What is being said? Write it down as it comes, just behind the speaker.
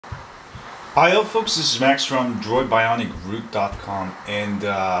Hi folks, this is Max from DroidBionicRoot.com, and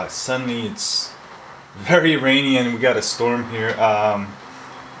suddenly it's very rainy and we got a storm here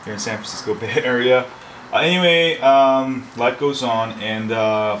here in San Francisco Bay Area. Life goes on, and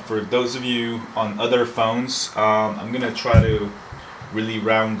for those of you on other phones, I'm gonna try to really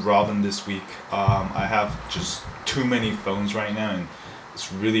round robin this week. I have just too many phones right now and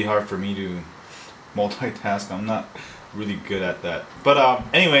it's really hard for me to multitask. I'm not really good at that, but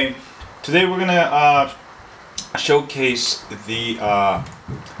anyway, today we're gonna showcase the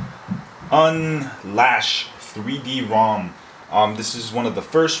UNL3ASH3D ROM. This is one of the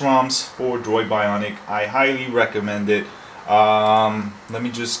first ROMs for Droid Bionic. I highly recommend it. Let me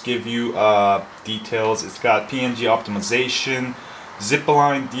just give you details. It's got PNG optimization,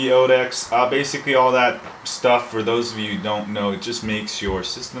 zip-align decodecs, basically all that stuff. For those of you who don't know, it just makes your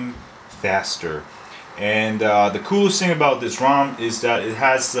system faster. And the coolest thing about this ROM is that it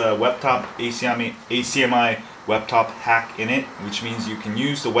has WebTop HDMI WebTop Hack in it, which means you can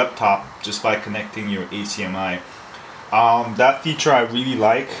use the WebTop just by connecting your HDMI. That feature I really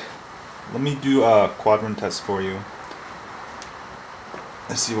like. Let me do a quadrant test for you.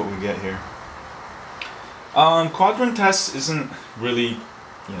 Let's see what we get here. Quadrant test isn't really,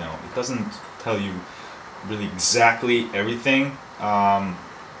 it doesn't tell you really exactly everything,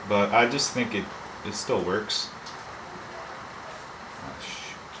 but I just think it still works. Oh,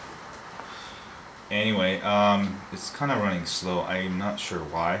 shoot. Anyway, it's kind of running slow. I'm not sure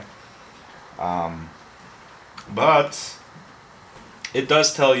why. But it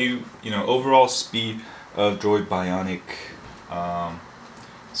does tell you, overall speed of Droid Bionic.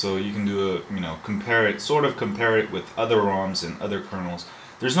 So you can do a, compare it with other ROMs and other kernels.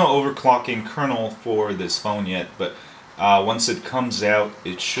 There's no overclocking kernel for this phone yet, but once it comes out,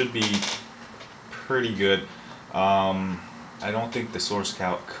 it should be pretty good. I don't think the source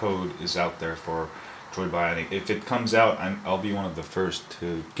code is out there for Droid Bionic. If it comes out, I'll be one of the first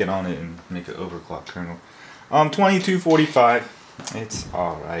to get on it and make an overclock kernel. 2245, it's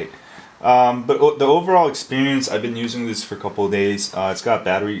alright. But the overall experience, I've been using this for a couple of days. It's got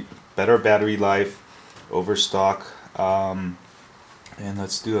better battery life, overstock, and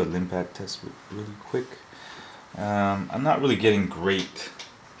let's do a limpad test really quick. I'm not really getting great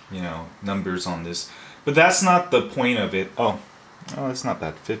numbers on this, but that's not the point of it. Oh, it's not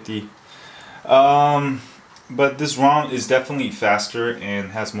bad, 50. But this ROM is definitely faster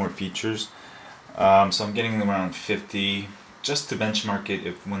and has more features. So I'm getting around 50 just to benchmark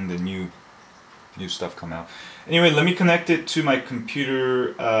it when the new stuff come out. Anyway, let me connect it to my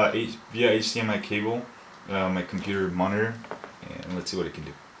computer via HDMI cable, my computer monitor, and let's see what it can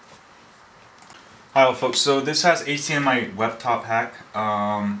do. Hi folks, so this has HDMI WebTop Hack.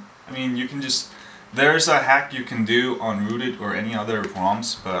 There's a hack you can do on Unroot or any other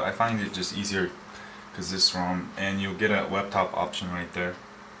ROMs, but I find it just easier because this ROM, and you'll get a WebTop option right there.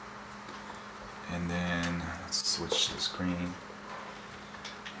 And then let's switch the screen,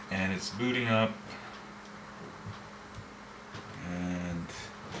 and it's booting up, and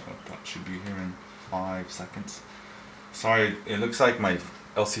WebTop should be here in 5 seconds. Sorry, it looks like my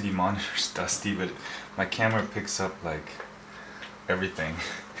LCD monitor is dusty, but my camera picks up like everything.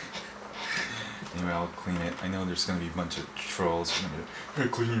 Anyway, I'll clean it. I know there's gonna be a bunch of trolls. Hey,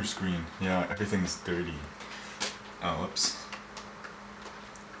 clean your screen. Yeah, everything's dirty. Oh, whoops.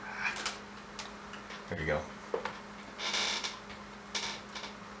 There you go.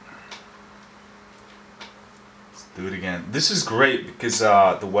 Let's do it again. This is great because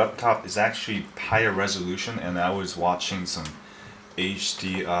the WebTop is actually higher resolution, and I was watching some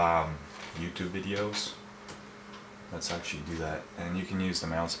HD YouTube videos. Let's actually do that, and you can use the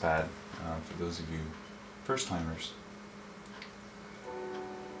mouse pad for those of you first timers.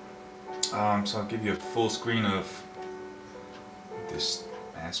 So I'll give you a full screen of this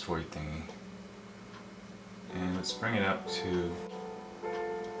asteroid thingy, and let's bring it up to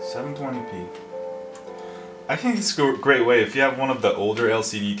 720p. I think it's a great way if you have one of the older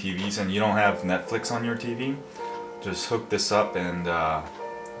LCD TVs and you don't have Netflix on your TV. Just hook this up and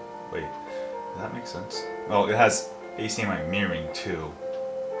wait, does that make sense? Well, it has HDMI mirroring too,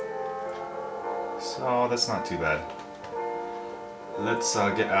 so that's not too bad. Let's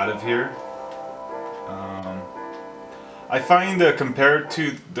get out of here. I find compared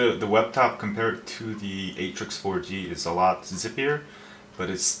to the WebTop, compared to the Atrix 4G, is a lot zippier, but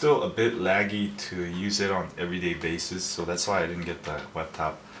it's still a bit laggy to use it on everyday basis, so that's why I didn't get the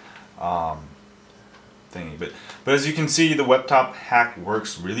WebTop thingy. But as you can see, the WebTop hack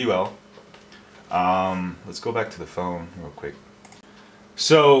works really well. Let's go back to the phone real quick.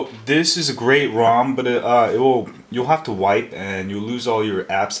 So this is a great ROM, but you'll have to wipe and you'll lose all your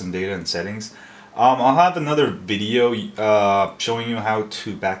apps and data and settings. I'll have another video showing you how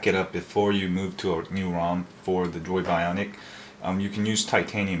to back it up before you move to a new ROM for the Droid Bionic. You can use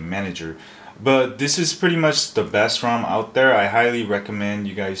Titanium Manager, but this is pretty much the best ROM out there. I highly recommend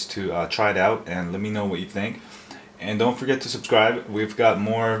you guys to try it out and let me know what you think. And don't forget to subscribe. We've got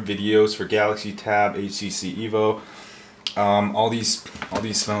more videos for Galaxy Tab, HTC Evo, all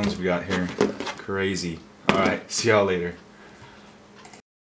these phones we got here. Crazy. All right, see y'all later.